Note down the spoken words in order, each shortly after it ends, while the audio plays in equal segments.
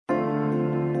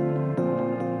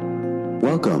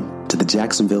Welcome to the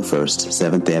Jacksonville First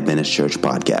Seventh-day Adventist Church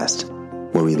podcast,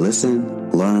 where we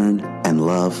listen, learn, and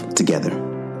love together.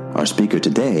 Our speaker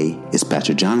today is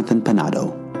Pastor Jonathan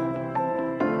Panado.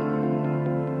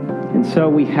 And so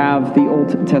we have the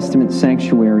Old Testament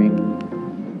sanctuary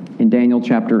in Daniel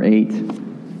chapter 8.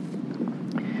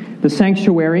 The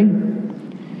sanctuary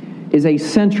is a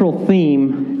central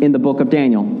theme in the book of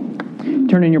Daniel.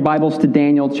 Turn in your Bibles to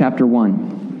Daniel chapter 1.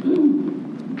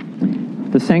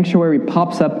 The sanctuary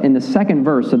pops up in the second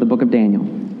verse of the book of Daniel.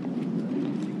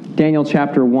 Daniel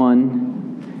chapter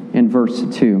 1 and verse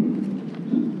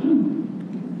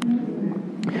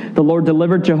 2. The Lord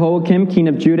delivered Jehoiakim, king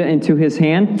of Judah, into his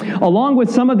hand, along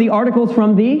with some of the articles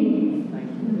from the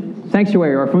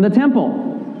sanctuary, or from the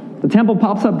temple. The temple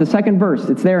pops up, the second verse.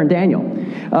 It's there in Daniel.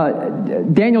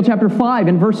 Daniel chapter 5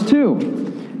 and verse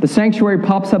 2. The sanctuary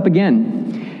pops up again.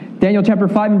 Daniel chapter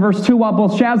 5 and verse 2, while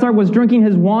Belshazzar was drinking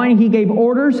his wine, he gave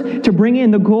orders to bring in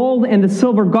the gold and the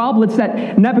silver goblets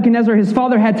that Nebuchadnezzar, his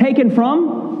father, had taken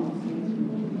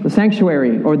from the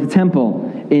sanctuary or the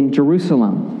temple in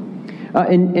Jerusalem.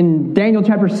 In Daniel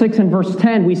chapter 6 and verse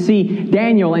 10, we see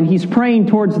Daniel, and he's praying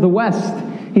towards the west.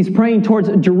 He's praying towards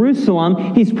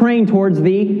Jerusalem. He's praying towards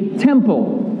the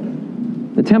temple.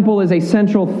 The temple is a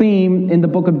central theme in the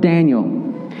book of Daniel.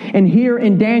 And here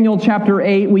in Daniel chapter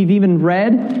 8, we've even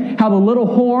read how the little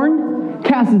horn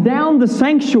casts down the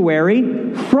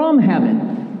sanctuary from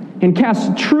heaven and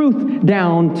casts truth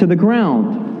down to the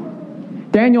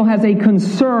ground. Daniel has a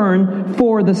concern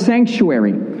for the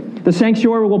sanctuary. The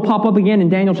sanctuary will pop up again in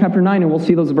Daniel chapter 9, and we'll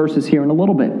see those verses here in a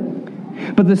little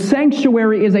bit. But the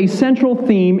sanctuary is a central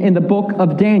theme in the book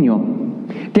of Daniel.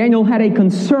 Daniel had a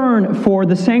concern for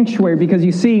the sanctuary because,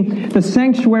 you see, the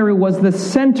sanctuary was the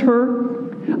center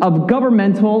of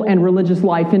governmental and religious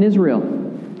life in Israel.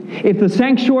 If the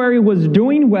sanctuary was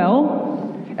doing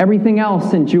well, everything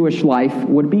else in Jewish life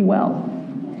would be well.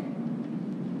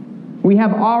 We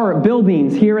have our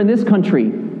buildings here in this country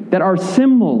that are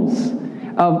symbols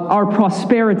of our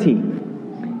prosperity.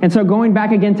 And so going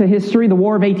back again to history, the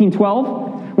War of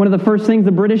 1812, one of the first things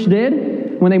the British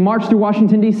did when they marched through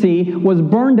Washington, D.C., was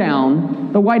burn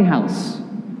down the White House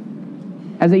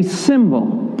as a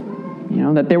symbol,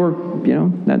 that they were,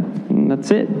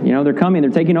 that's it. They're coming,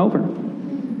 they're taking over.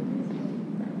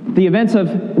 The events of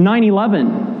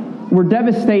 9/11 were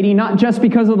devastating, not just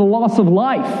because of the loss of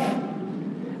life,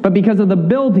 but because of the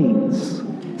buildings,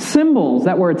 symbols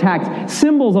that were attacked,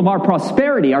 symbols of our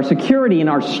prosperity, our security, and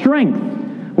our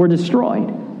strength were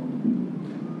destroyed.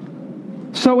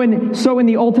 So in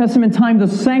the Old Testament time, the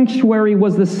sanctuary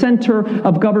was the center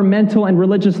of governmental and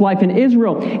religious life in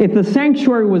Israel. If the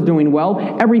sanctuary was doing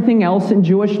well, everything else in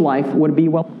Jewish life would be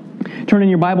well. Turn in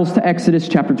your Bibles to Exodus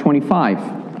chapter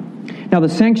 25. Now, the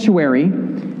sanctuary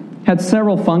had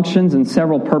several functions and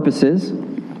several purposes.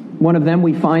 One of them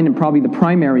we find, and probably the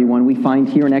primary one we find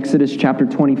here in Exodus chapter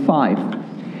 25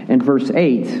 and verse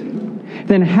 8.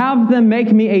 Then have them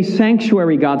make me a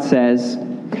sanctuary, God says,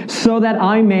 so that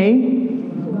I may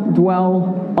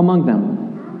dwell among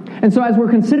them. And so as we're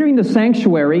considering the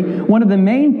sanctuary, one of the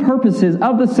main purposes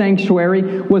of the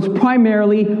sanctuary was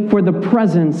primarily for the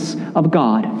presence of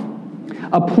God.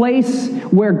 A place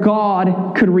where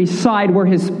God could reside, where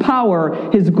His power,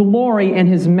 His glory, and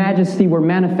His majesty were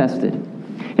manifested.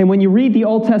 And when you read the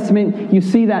Old Testament, you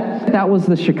see that was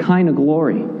the Shekinah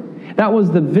glory. That was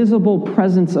the visible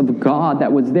presence of God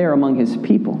that was there among His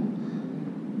people.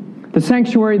 The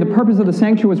sanctuary, the purpose of the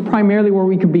sanctuary was primarily where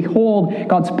we could behold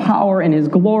God's power and His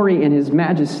glory and His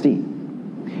majesty.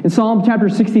 In Psalm chapter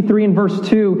 63 and verse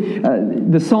 2,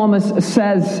 the psalmist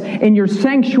says, "In your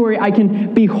sanctuary I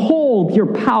can behold your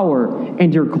power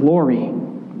and your glory."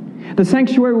 The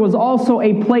sanctuary was also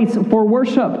a place for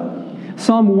worship.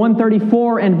 Psalm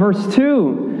 134 and verse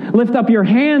 2, "Lift up your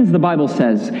hands," the Bible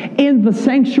says, "in the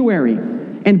sanctuary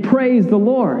and praise the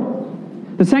Lord."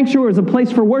 The sanctuary is a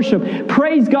place for worship.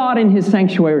 Praise God in His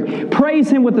sanctuary.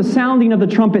 Praise Him with the sounding of the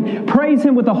trumpet. Praise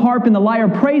Him with the harp and the lyre.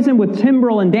 Praise Him with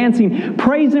timbrel and dancing.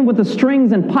 Praise Him with the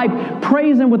strings and pipe.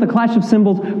 Praise Him with the clash of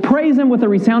cymbals. Praise Him with the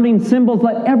resounding cymbals.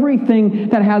 Let everything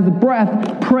that has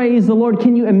breath praise the Lord.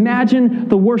 Can you imagine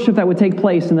the worship that would take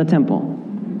place in the temple?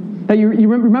 Now, you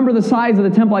remember the size of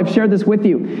the temple. I've shared this with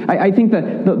you. I think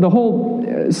the whole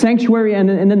sanctuary and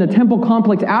then the temple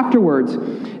complex afterwards,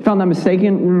 if I'm not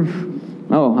mistaken,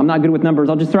 I'm not good with numbers.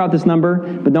 I'll just throw out this number,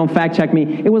 but don't fact check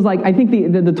me. It was like, I think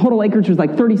the total acreage was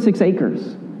like 36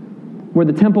 acres where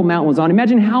the Temple Mount was on.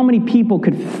 Imagine how many people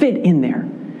could fit in there.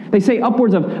 They say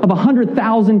upwards of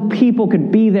 100,000 people could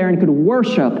be there and could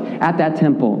worship at that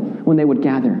temple when they would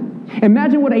gather.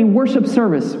 Imagine what a worship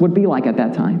service would be like at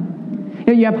that time.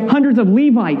 You have hundreds of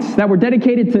Levites that were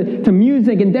dedicated to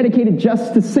music and dedicated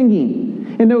just to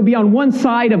singing. And they would be on one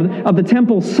side of the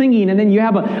temple singing, and then you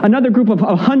have another group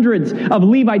of hundreds of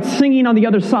Levites singing on the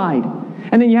other side.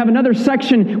 And then you have another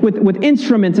section with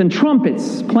instruments and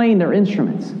trumpets playing their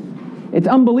instruments. It's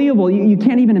unbelievable. You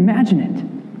can't even imagine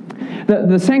it.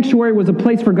 The sanctuary was a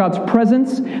place for God's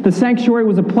presence. The sanctuary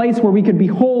was a place where we could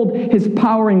behold His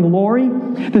power and glory.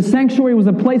 The sanctuary was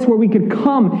a place where we could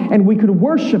come and we could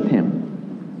worship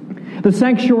Him. The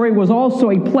sanctuary was also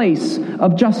a place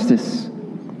of justice.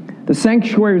 The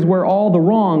sanctuary is where all the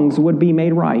wrongs would be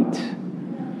made right.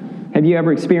 Have you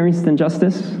ever experienced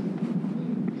injustice?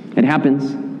 It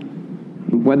happens.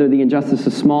 Whether the injustice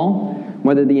is small,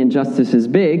 whether the injustice is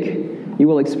big, you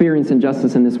will experience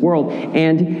injustice in this world.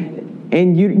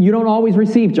 And you don't always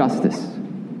receive justice.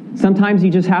 Sometimes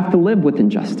you just have to live with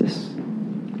injustice.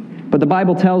 But the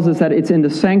Bible tells us that it's in the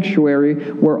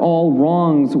sanctuary where all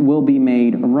wrongs will be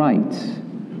made right.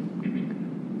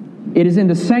 It is in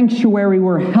the sanctuary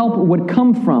where help would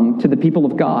come from to the people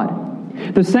of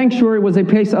God. The sanctuary was a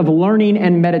place of learning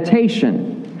and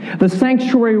meditation. The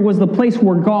sanctuary was the place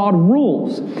where God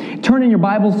rules. Turn in your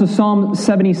Bibles to Psalm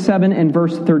 77 and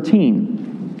verse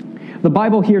 13. The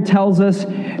Bible here tells us,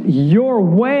 your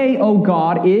way, O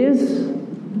God, is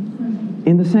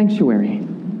in the sanctuary.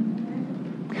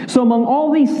 So among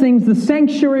all these things, the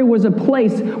sanctuary was a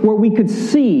place where we could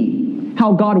see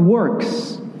how God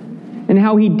works and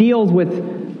how He deals with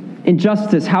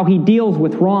injustice, how He deals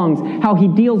with wrongs, how He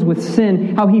deals with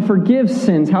sin, how He forgives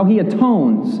sins, how He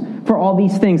atones for all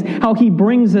these things, how He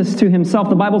brings us to Himself.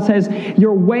 The Bible says,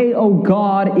 your way, O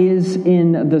God, is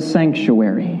in the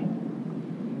sanctuary.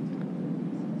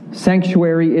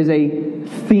 Sanctuary is a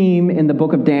theme in the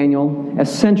book of Daniel, a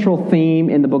central theme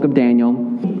in the book of Daniel.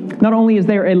 Not only is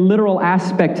there a literal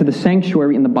aspect to the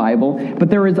sanctuary in the Bible, but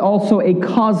there is also a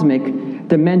cosmic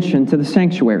dimension to the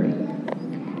sanctuary.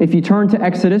 If you turn to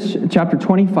Exodus chapter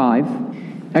 25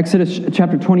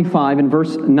 and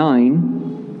verse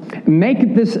 9,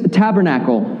 make this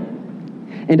tabernacle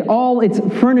and all its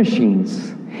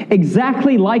furnishings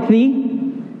exactly like the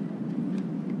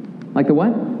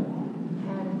what?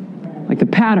 Like the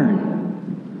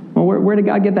pattern. Well, where did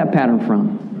God get that pattern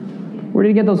from? Where did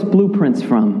He get those blueprints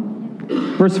from?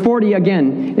 Verse 40,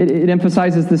 again, it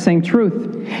emphasizes the same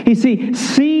truth. He says,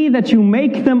 see that you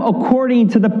make them according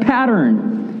to the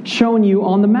pattern shown you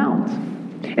on the mount.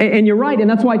 And you're right, and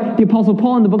that's why the Apostle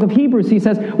Paul in the book of Hebrews, he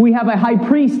says, we have a high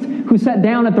priest who sat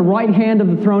down at the right hand of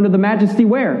the throne of the majesty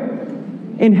where?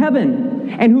 In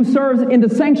heaven. And who serves in the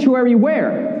sanctuary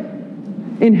where?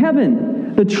 In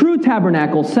heaven. The true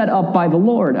tabernacle set up by the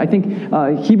Lord. I think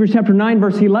Hebrews chapter 9,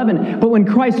 verse 11. But when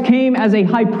Christ came as a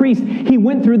high priest, He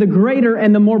went through the greater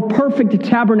and the more perfect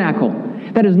tabernacle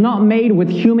that is not made with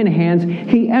human hands.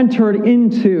 He entered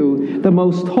into the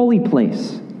most holy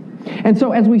place. And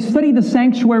so as we study the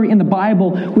sanctuary in the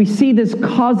Bible, we see this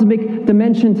cosmic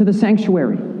dimension to the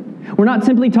sanctuary. We're not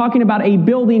simply talking about a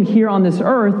building here on this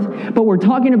earth, but we're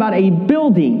talking about a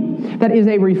building that is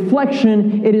a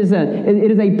reflection, it is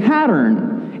a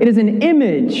pattern, it is an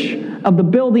image of the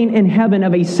building in heaven,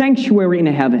 of a sanctuary in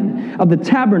heaven, of the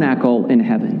tabernacle in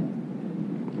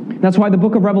heaven. That's why the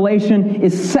book of Revelation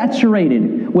is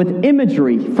saturated with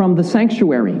imagery from the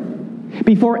sanctuary.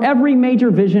 Before every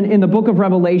major vision in the book of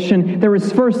Revelation, there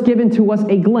is first given to us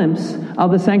a glimpse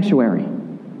of the sanctuary.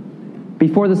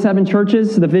 Before the seven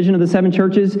churches, the vision of the seven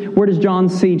churches, where does John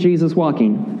see Jesus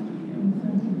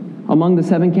walking? Among the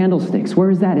seven candlesticks.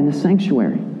 Where is that? In the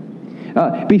sanctuary.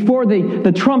 Before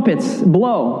the trumpets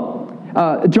blow,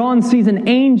 John sees an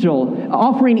angel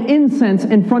offering incense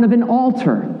in front of an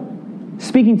altar,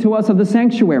 speaking to us of the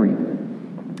sanctuary.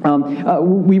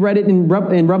 We read it in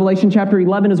Revelation chapter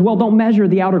 11 as well. Don't measure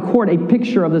the outer court, a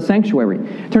picture of the sanctuary.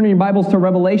 Turn in your Bibles to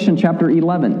Revelation chapter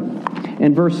 11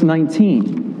 and verse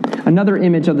 19. Another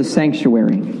image of the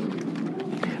sanctuary.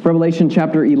 Revelation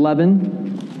chapter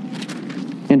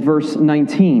 11 and verse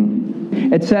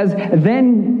 19. It says,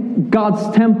 then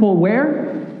God's temple where?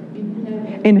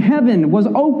 In heaven was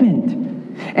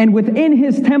opened, and within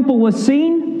His temple was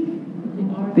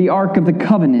seen the Ark of the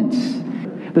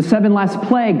Covenant. The seven last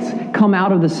plagues come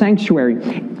out of the sanctuary.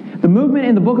 The movement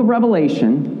in the book of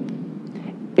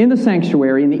Revelation, in the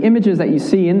sanctuary, and the images that you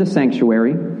see in the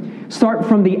sanctuary, start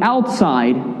from the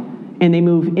outside and they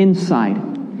move inside.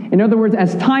 In other words,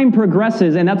 as time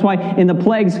progresses, and that's why in the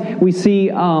plagues we see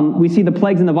the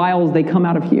plagues and the vials, they come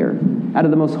out of here, out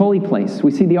of the most holy place. We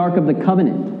see the Ark of the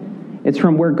Covenant. It's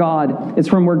from where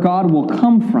God will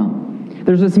come from.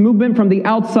 There's this movement from the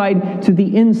outside to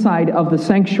the inside of the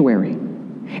sanctuary.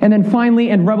 And then finally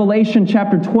in Revelation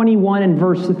chapter 21 and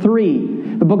verse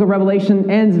 3, The book of Revelation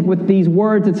ends with these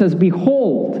words. It says,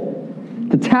 "Behold,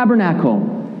 the tabernacle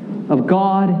of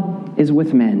God is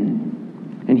with men,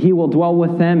 and he will dwell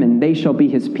with them, and they shall be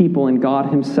his people, and God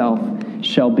himself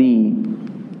shall be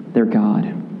their God."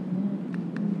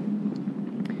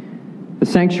 The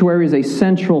sanctuary is a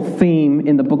central theme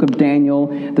in the book of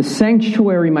Daniel. The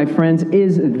sanctuary, my friends,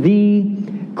 is the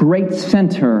great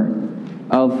center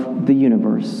of the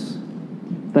universe.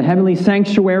 The heavenly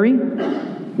sanctuary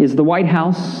is the White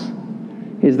House,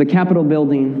 is the Capitol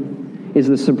building, is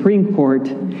the Supreme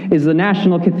Court, is the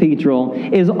National Cathedral,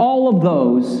 is all of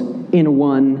those in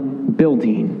one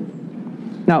building.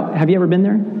 Now, have you ever been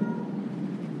there?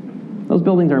 Those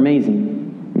buildings are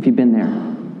amazing if you've been there.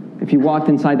 If you walked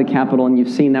inside the Capitol and you've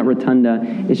seen that rotunda,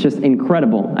 it's just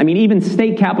incredible. I mean, even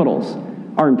state capitals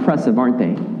are impressive, aren't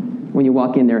they? When you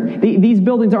walk in there, these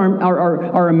buildings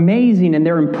are amazing, and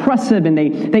they're impressive, and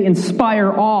they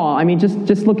inspire awe. I mean,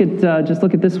 just look at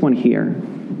this one here.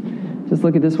 Just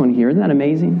look at this one here. Isn't that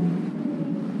amazing?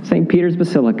 St. Peter's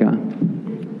Basilica.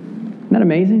 Isn't that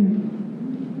amazing?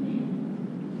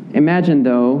 Imagine,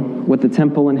 though, what the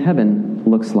temple in heaven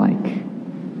looks like.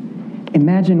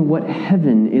 Imagine what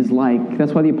heaven is like.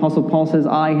 That's why the Apostle Paul says,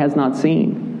 "Eye has not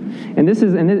seen." And this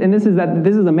is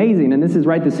amazing. And this is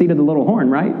right the seat of the little horn,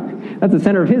 right? That's the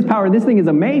center of his power. This thing is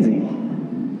amazing.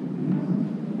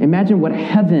 Imagine what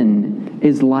heaven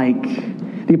is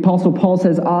like. The Apostle Paul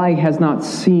says, "Eye has not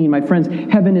seen." My friends,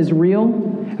 heaven is real.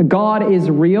 God is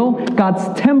real. God's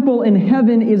temple in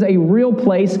heaven is a real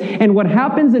place. And what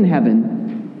happens in heaven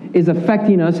is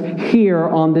affecting us here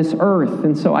on this earth.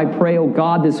 And so I pray, oh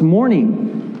God, this morning,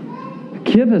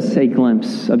 give us a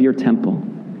glimpse of your temple.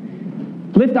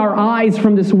 Lift our eyes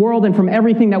from this world and from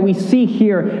everything that we see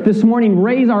here this morning.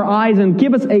 Raise our eyes and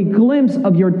give us a glimpse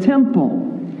of your temple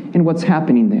and what's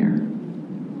happening there.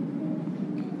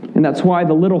 And that's why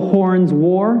the little horn's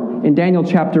war in Daniel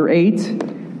chapter 8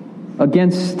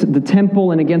 against the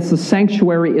temple and against the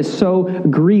sanctuary is so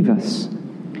grievous.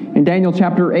 In Daniel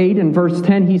chapter 8 and verse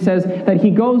 10, he says that he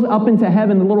goes up into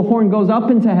heaven, the little horn goes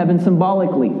up into heaven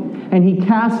symbolically, and he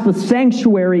casts the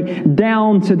sanctuary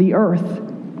down to the earth.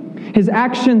 His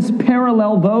actions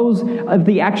parallel those of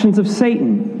the actions of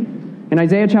Satan. In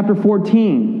Isaiah chapter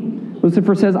 14,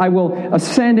 Lucifer says, "I will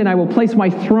ascend and I will place my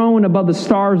throne above the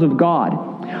stars of God."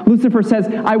 Lucifer says,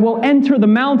 "I will enter the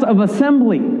mount of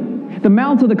assembly." The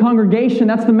mount of the congregation,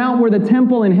 that's the mount where the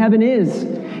temple in heaven is.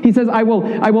 He says, I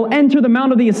will enter the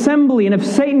mount of the assembly, and if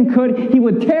Satan could, he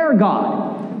would tear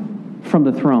God from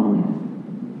the throne.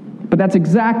 But that's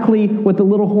exactly what the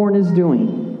little horn is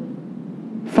doing.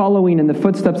 Following in the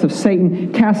footsteps of Satan,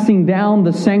 casting down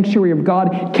the sanctuary of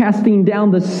God, casting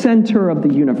down the center of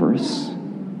the universe.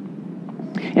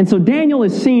 And so Daniel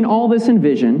is seeing all this in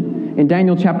vision in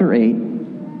Daniel chapter 8.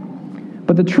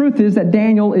 But the truth is that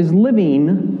Daniel is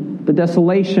living the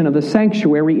desolation of the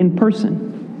sanctuary in person.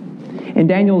 In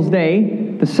Daniel's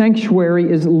day, the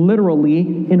sanctuary is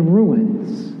literally in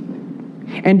ruins.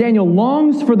 And Daniel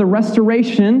longs for the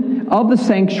restoration of the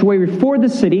sanctuary for the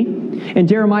city. In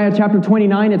Jeremiah chapter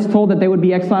 29, it's told that they would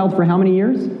be exiled for how many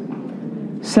years?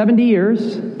 70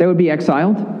 years they would be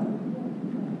exiled.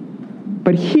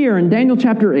 But here in Daniel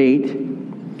chapter 8,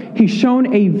 he's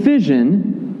shown a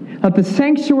vision that the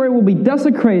sanctuary will be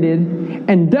desecrated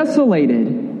and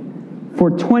desolated for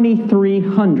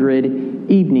 2,300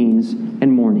 evenings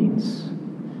and mornings.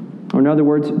 Or in other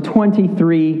words,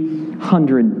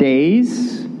 2,300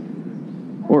 days,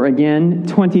 or again,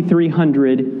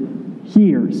 2,300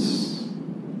 years.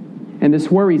 And this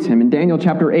worries him. In Daniel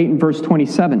chapter 8 and verse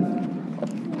 27,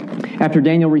 after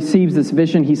Daniel receives this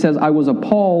vision, he says, "I was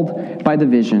appalled by the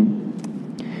vision.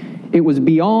 It was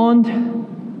beyond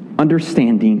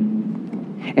understanding.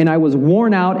 And I was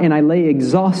worn out, and I lay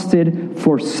exhausted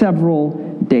for several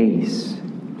days."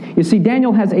 You see,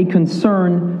 Daniel has a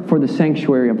concern for the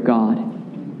sanctuary of God.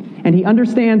 And he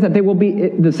understands that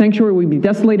the sanctuary will be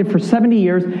desolated for 70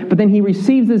 years, but then he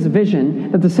receives this vision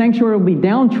that the sanctuary will be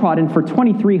downtrodden for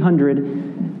 2,300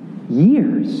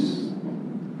 years.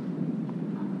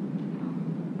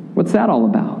 What's that all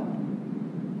about?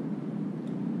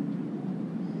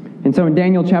 And so in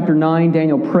Daniel chapter 9,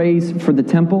 Daniel prays for the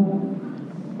temple.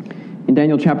 In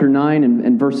Daniel chapter 9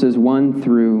 and verses 1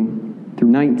 through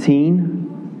 19,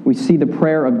 we see the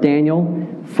prayer of Daniel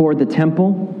for the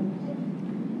temple.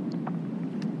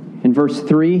 In verse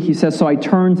 3, he says, "So I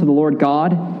turned to the Lord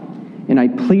God, and I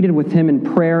pleaded with him in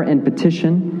prayer and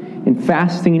petition, in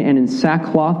fasting and in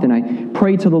sackcloth, and I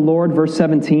prayed to the Lord," verse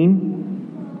 17.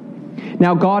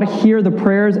 "Now God, hear the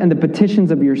prayers and the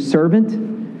petitions of your servant.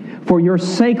 For your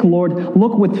sake, Lord,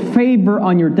 look with favor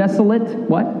on your desolate,"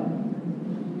 what?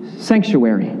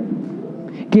 "Sanctuary.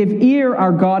 Give ear,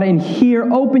 our God, and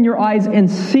hear. Open your eyes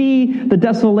and see the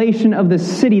desolation of the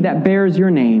city that bears your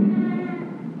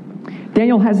name.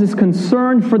 Daniel has this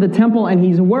concern for the temple, and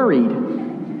he's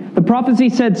worried. The prophecy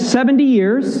said 70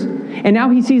 years, and now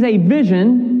he sees a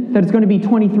vision that it's going to be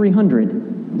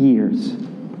 2,300 years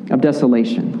of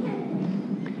desolation.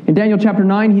 In Daniel chapter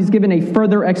 9, he's given a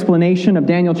further explanation of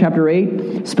Daniel chapter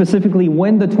 8, specifically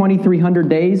when the 2,300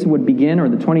 days would begin, or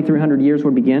the 2,300 years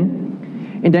would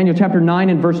begin. In Daniel chapter 9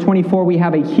 and verse 24, we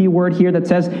have a key word here that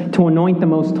says, to anoint the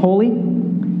most holy.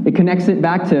 It connects it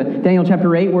back to Daniel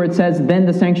chapter 8, where it says, then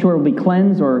the sanctuary will be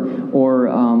cleansed or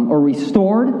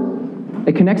restored.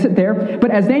 It connects it there. But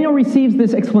as Daniel receives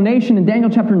this explanation in Daniel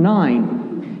chapter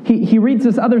 9, he reads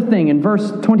this other thing in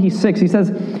verse 26. He says,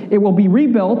 it will be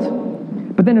rebuilt.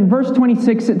 But then in verse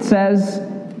 26 it says,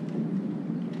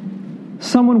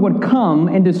 someone would come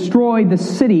and destroy the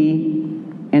city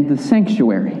and the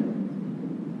sanctuary.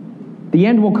 The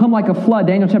end will come like a flood.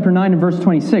 Daniel chapter 9 and verse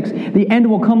 26. The end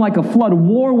will come like a flood.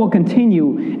 War will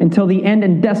continue until the end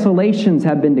and desolations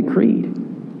have been decreed.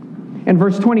 In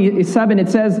verse 27 it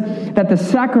says that the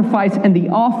sacrifice and the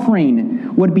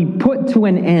offering would be put to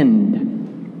an end.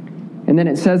 And then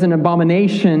it says an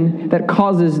abomination that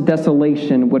causes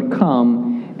desolation would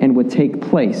come and would take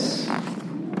place.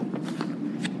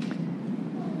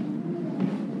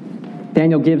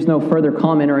 Daniel gives no further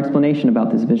comment or explanation about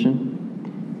this vision.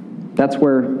 That's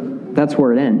where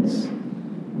it ends.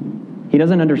 He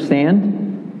doesn't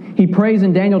understand. He prays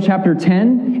in Daniel chapter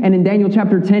 10, and in Daniel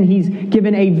chapter 10 he's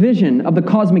given a vision of the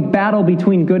cosmic battle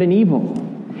between good and evil.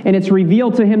 And it's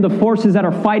revealed to him the forces that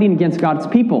are fighting against God's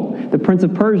people. The prince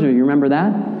of Persia, you remember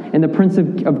that? And the prince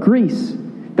of Greece.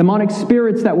 Demonic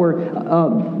spirits that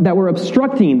were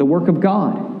obstructing the work of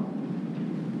God.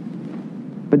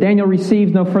 But Daniel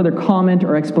receives no further comment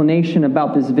or explanation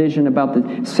about this vision, about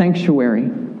the sanctuary.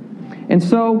 And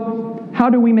so, how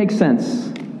do we make sense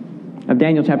of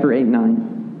Daniel chapter 8 and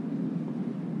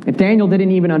 9? If Daniel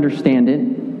didn't even understand it,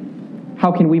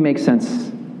 how can we make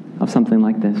sense of something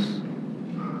like this?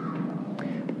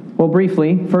 Well,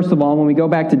 briefly, first of all, when we go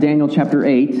back to Daniel chapter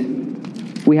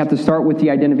 8, we have to start with the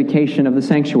identification of the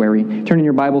sanctuary. Turn in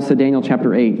your Bibles to Daniel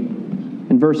chapter 8,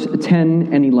 and verse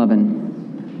 10 and 11.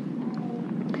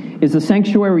 Is the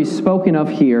sanctuary spoken of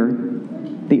here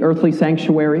the earthly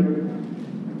sanctuary,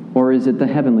 or is it the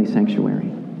heavenly sanctuary?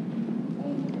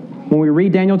 When we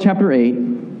read Daniel chapter 8,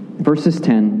 verses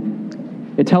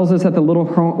 10, it tells us that the little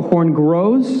horn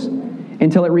grows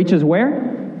until it reaches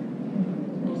where?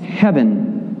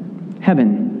 Heaven.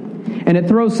 And it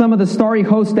throws some of the starry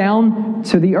host down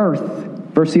to the earth.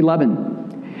 Verse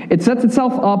 11. It sets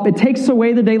itself up, it takes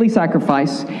away the daily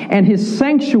sacrifice, and his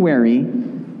sanctuary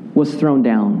was thrown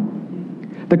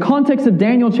down. The context of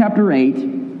Daniel chapter 8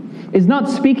 is not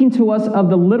speaking to us of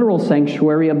the literal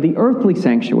sanctuary, of the earthly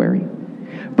sanctuary.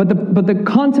 But the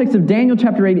context of Daniel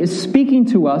chapter 8 is speaking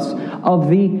to us of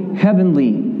the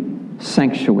heavenly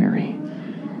sanctuary.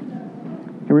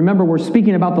 And remember, we're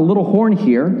speaking about the little horn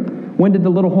here. When did the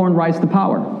little horn rise to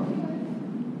power?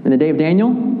 In the day of Daniel?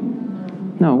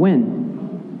 No,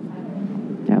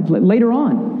 when? Yeah, later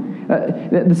on.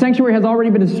 The sanctuary has already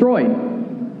been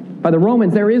destroyed by the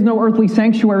Romans. There is no earthly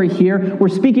sanctuary here. We're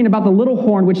speaking about the little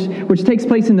horn, which takes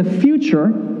place in the future,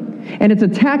 and it's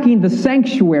attacking the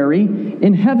sanctuary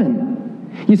in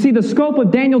heaven. You see, the scope of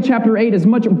Daniel chapter 8 is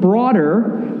much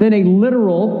broader than a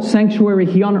literal sanctuary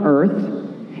here on earth.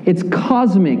 It's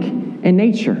cosmic in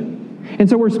nature. And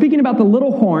so we're speaking about the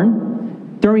little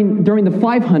horn during the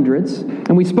 500s,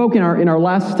 and we spoke in our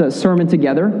last sermon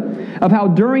together of how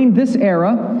during this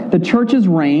era, the church's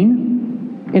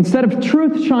reign, instead of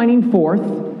truth shining forth,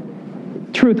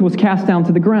 truth was cast down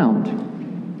to the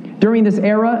ground. During this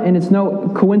era, and it's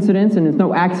no coincidence and it's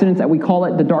no accident that we call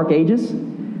it the Dark Ages,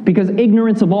 because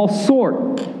ignorance of all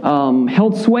sort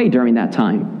held sway during that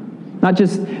time. Not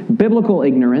just biblical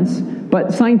ignorance,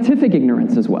 but scientific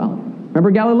ignorance as well.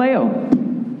 Remember Galileo?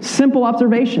 Simple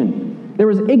observation. There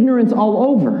was ignorance all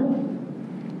over.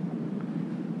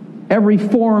 Every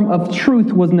form of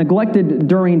truth was neglected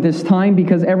during this time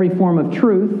because every form of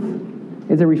truth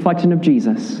is a reflection of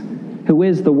Jesus, who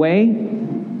is the way,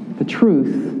 the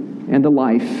truth, and the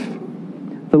life.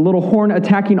 The little horn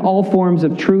attacking all forms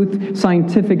of truth,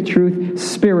 scientific truth,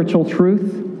 spiritual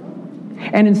truth.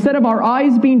 And instead of our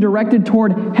eyes being directed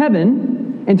toward heaven,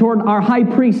 and toward our high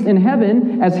priest in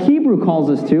heaven, as Hebrew calls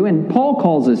us to, and Paul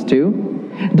calls us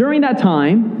to, during that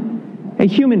time, a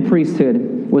human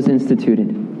priesthood was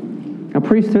instituted. A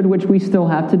priesthood which we still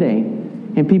have today,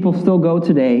 and people still go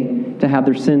today to have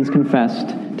their sins confessed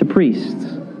to priests.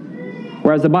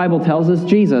 Whereas the Bible tells us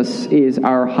Jesus is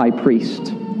our high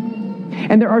priest.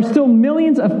 And there are still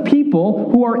millions of people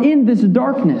who are in this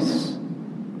darkness.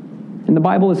 And the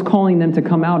Bible is calling them to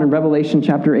come out in Revelation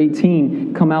chapter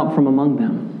 18, come out from among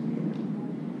them.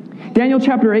 Daniel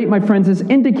chapter 8, my friends, is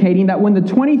indicating that when the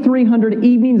 2,300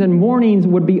 evenings and mornings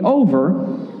would be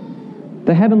over,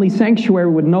 the heavenly sanctuary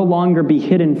would no longer be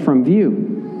hidden from view.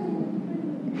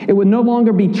 It would no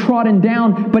longer be trodden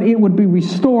down, but it would be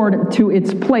restored to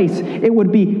its place. It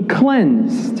would be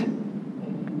cleansed,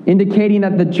 indicating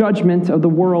that the judgment of the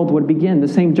world would begin. The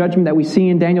same judgment that we see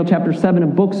in Daniel chapter 7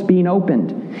 of books being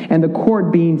opened and the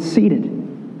court being seated.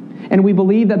 And we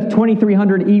believe that the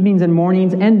 2,300 evenings and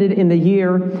mornings ended in the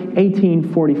year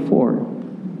 1844.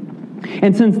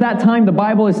 And since that time, the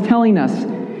Bible is telling us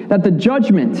that the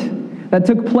judgment that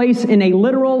took place in a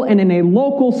literal and in a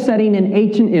local setting in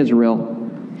ancient Israel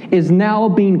is now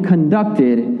being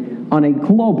conducted on a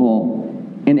global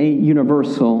and a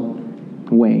universal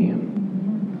way.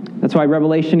 That's why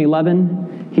Revelation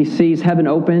 11, he sees heaven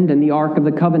opened and the Ark of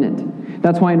the Covenant.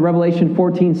 That's why in Revelation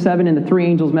 14:7 in the three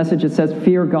angels' message it says,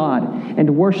 "Fear God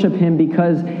and worship him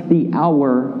because the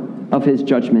hour of his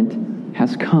judgment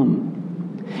has come."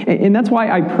 And that's why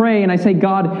I pray and I say,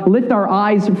 God, lift our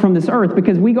eyes from this earth,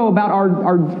 because we go about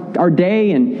our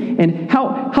day and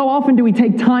how often do we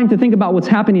take time to think about what's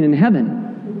happening in heaven?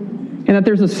 And that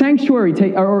there's a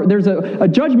sanctuary, or there's a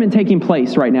judgment taking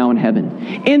place right now in heaven,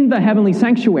 in the heavenly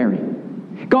sanctuary.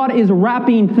 God is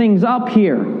wrapping things up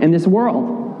here in this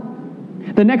world.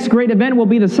 The next great event will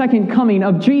be the second coming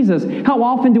of Jesus. How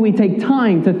often do we take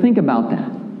time to think about that?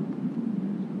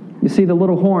 You see the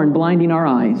little horn blinding our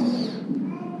eyes,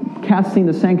 casting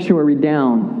the sanctuary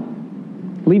down,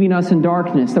 leaving us in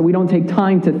darkness, that we don't take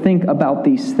time to think about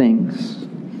these things.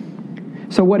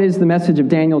 So what is the message of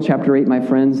Daniel chapter 8, my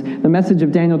friends? The message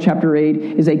of Daniel chapter 8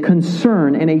 is a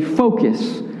concern and a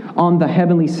focus on the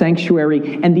heavenly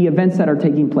sanctuary and the events that are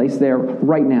taking place there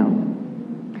right now.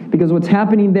 Because what's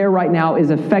happening there right now is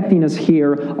affecting us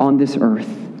here on this earth.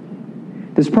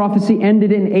 This prophecy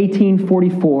ended in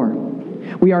 1844.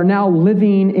 We are now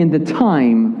living in the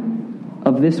time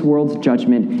of this world's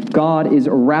judgment. God is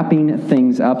wrapping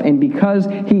things up. And because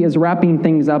he is wrapping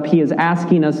things up, he is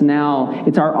asking us now,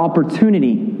 it's our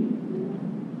opportunity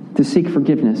to seek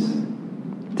forgiveness.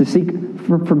 To seek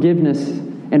for forgiveness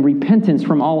and repentance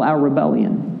from all our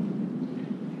rebellion.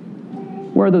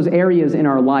 Where are those areas in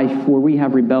our life where we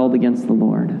have rebelled against the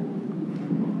Lord?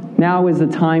 Now is the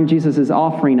time Jesus is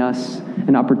offering us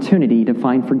an opportunity to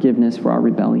find forgiveness for our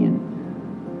rebellion.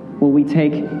 Will we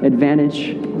take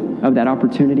advantage of that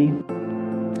opportunity?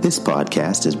 This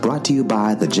podcast is brought to you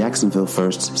by the Jacksonville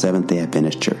First Seventh-day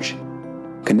Adventist Church.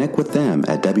 Connect with them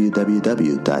at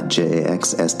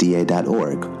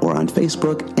www.jaxsda.org or on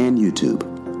Facebook and YouTube.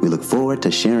 We look forward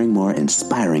to sharing more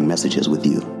inspiring messages with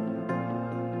you.